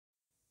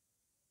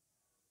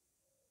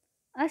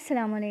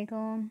Assalamu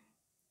alaikum.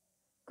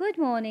 Good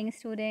morning,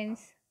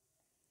 students.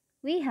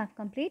 We have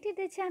completed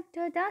the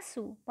chapter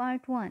DASU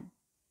part 1.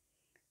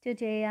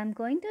 Today I'm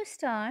going to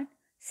start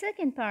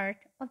second part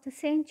of the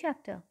same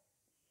chapter.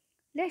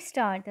 Let's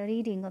start the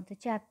reading of the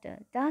chapter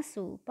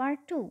DASU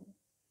part 2.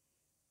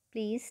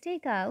 Please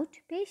take out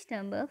page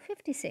number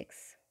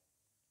 56.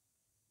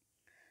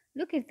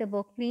 Look at the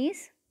book,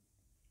 please.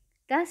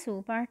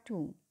 DASU part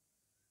 2.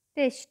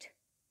 Pitched,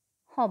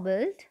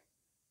 hobbled,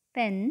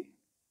 pen,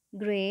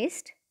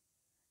 grazed,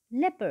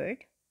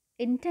 leopard,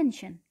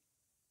 intention.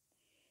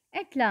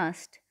 At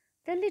last,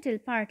 the little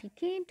party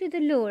came to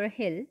the lower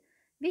hill,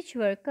 which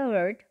were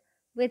covered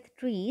with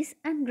trees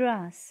and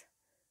grass.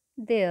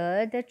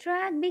 There the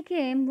track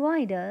became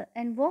wider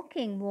and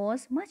walking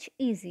was much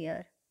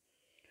easier.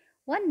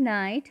 One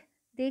night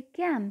they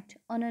camped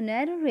on a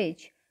narrow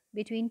ridge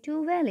between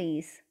two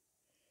valleys.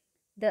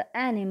 The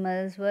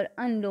animals were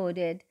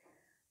unloaded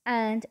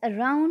and a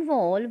round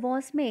wall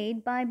was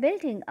made by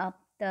building up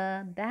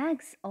the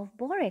bags of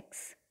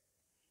borax.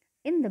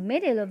 In the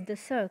middle of the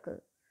circle,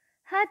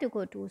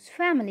 Hatukotu's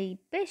family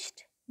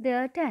pitched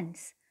their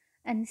tents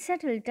and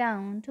settled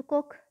down to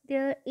cook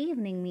their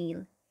evening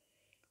meal,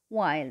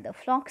 while the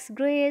flocks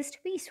grazed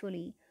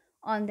peacefully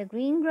on the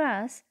green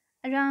grass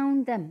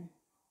around them.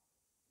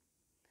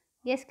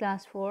 Yes,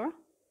 class 4.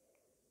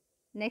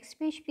 Next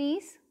page,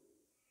 please.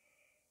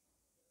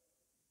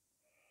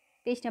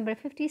 Page number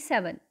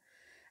 57.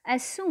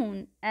 As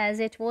soon as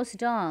it was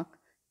dark,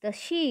 the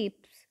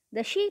sheep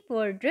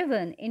were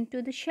driven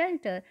into the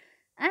shelter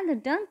and the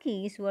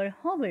donkeys were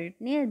hobbled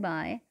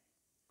nearby,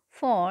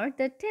 for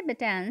the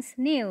Tibetans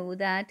knew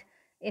that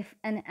if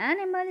an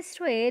animal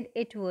strayed,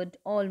 it would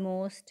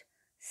almost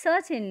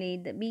certainly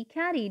be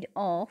carried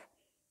off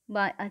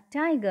by a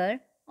tiger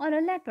or a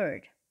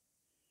leopard.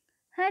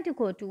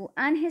 Hatukotu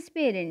and his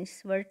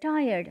parents were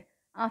tired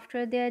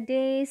after their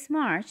day's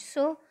march,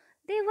 so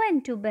they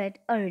went to bed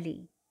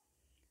early.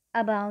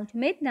 About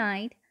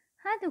midnight,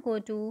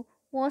 Hatukotu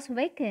was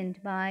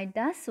wakened by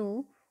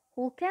DASU,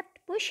 who kept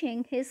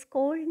pushing his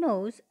cold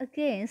nose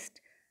against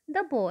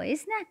the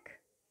boy's neck.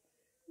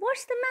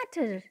 "What's the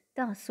matter,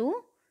 DASU?"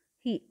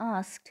 he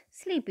asked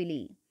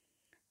sleepily.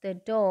 The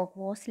dog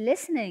was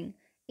listening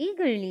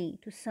eagerly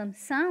to some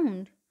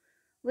sound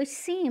which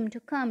seemed to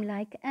come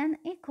like an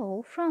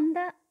echo from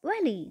the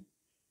valley.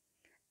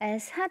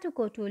 As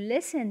Hatukotu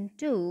listened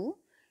too,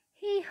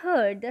 he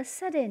heard the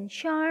sudden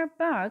sharp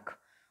bark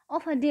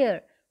of a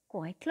deer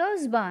quite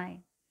close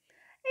by.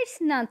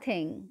 "It's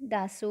nothing,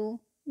 Dasu.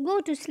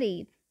 Go to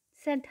sleep,"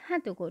 said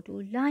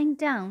Hatukotu, lying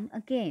down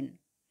again.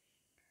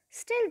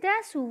 Still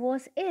Dasu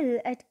was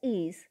ill at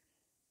ease.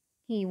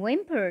 He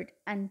whimpered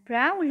and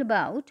prowled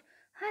about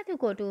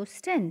Hatukotu's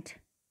tent.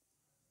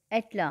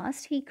 At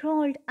last he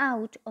crawled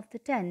out of the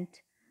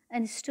tent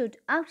and stood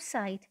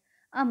outside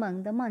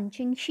among the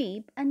munching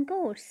sheep and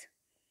goats.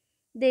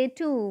 They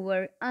too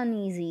were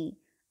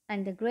uneasy,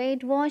 and the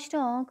great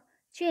watchdog,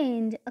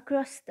 chained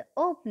across the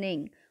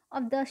opening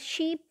of the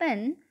sheep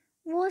pen,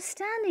 was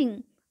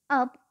standing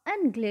up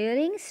and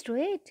glaring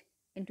straight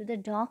into the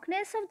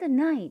darkness of the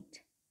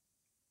night.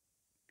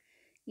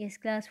 Yes,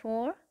 class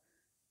 4.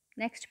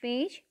 Next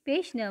page,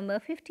 page number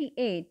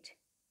 58.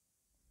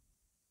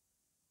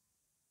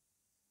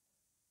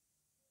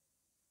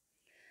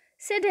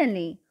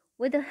 Suddenly,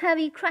 with a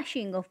heavy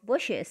crashing of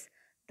bushes,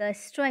 the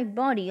striped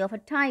body of a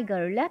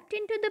tiger leapt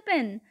into the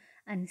pen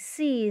and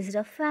seized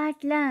a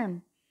fat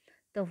lamb.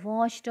 The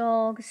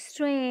watchdog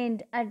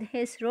strained at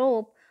his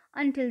rope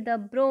until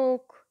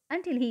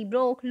he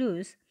broke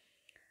loose.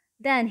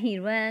 Then he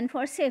ran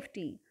for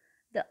safety.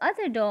 The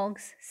other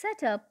dogs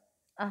set up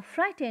a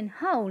frightened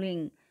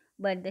howling,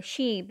 but the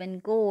sheep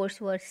and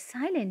goats were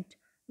silent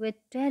with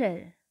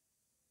terror.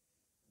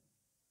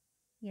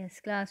 Yes,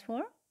 class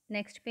 4.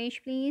 Next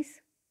page, please.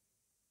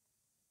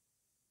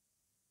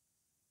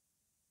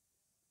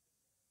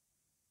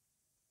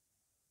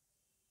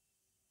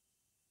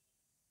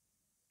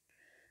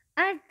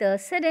 At the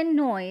sudden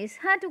noise,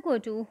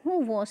 Hatukotu, who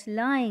was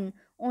lying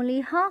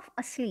only half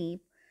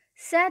asleep,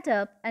 sat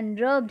up and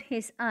rubbed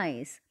his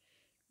eyes.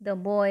 The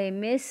boy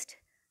missed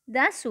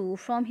Dasu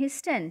from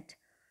his tent,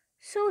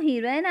 so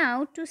he ran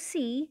out to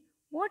see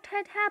what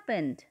had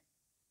happened.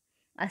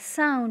 A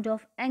sound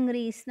of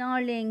angry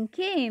snarling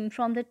came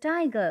from the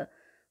tiger,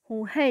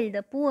 who held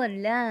the poor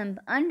lamb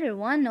under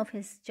one of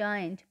his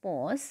giant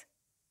paws.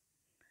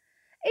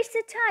 "It's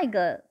the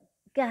tiger,"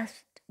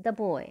 gasped the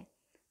boy.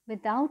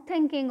 Without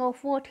thinking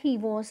of what he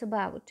was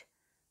about,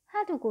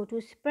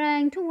 Hatukotu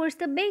sprang towards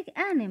the big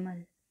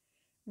animal.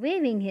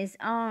 Waving his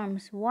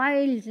arms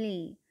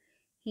wildly,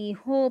 he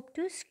hoped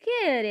to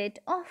scare it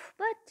off,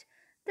 but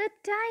the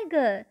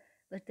tiger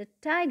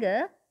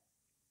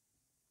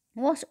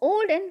was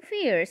old and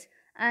fierce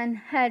and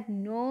had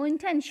no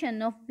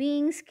intention of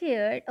being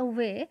scared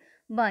away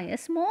by a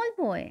small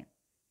boy.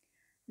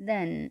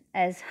 Then,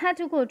 as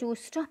Hatukotu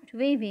stopped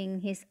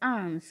waving his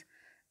arms,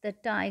 the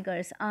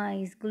tiger's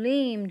eyes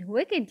gleamed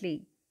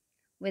wickedly.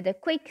 With a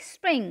quick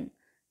spring,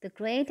 the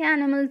great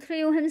animal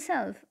threw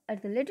himself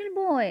at the little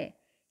boy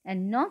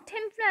and knocked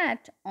him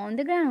flat on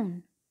the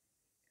ground.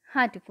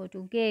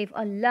 Hatukotu gave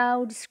a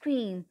loud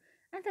scream,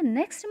 and the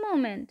next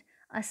moment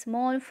a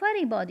small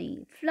furry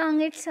body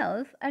flung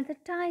itself at the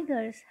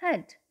tiger's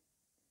head.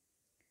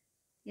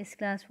 Yes,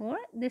 class 4,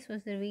 this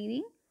was the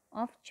reading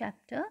of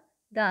chapter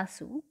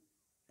DASU,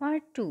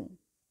 part 2.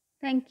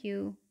 Thank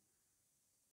you.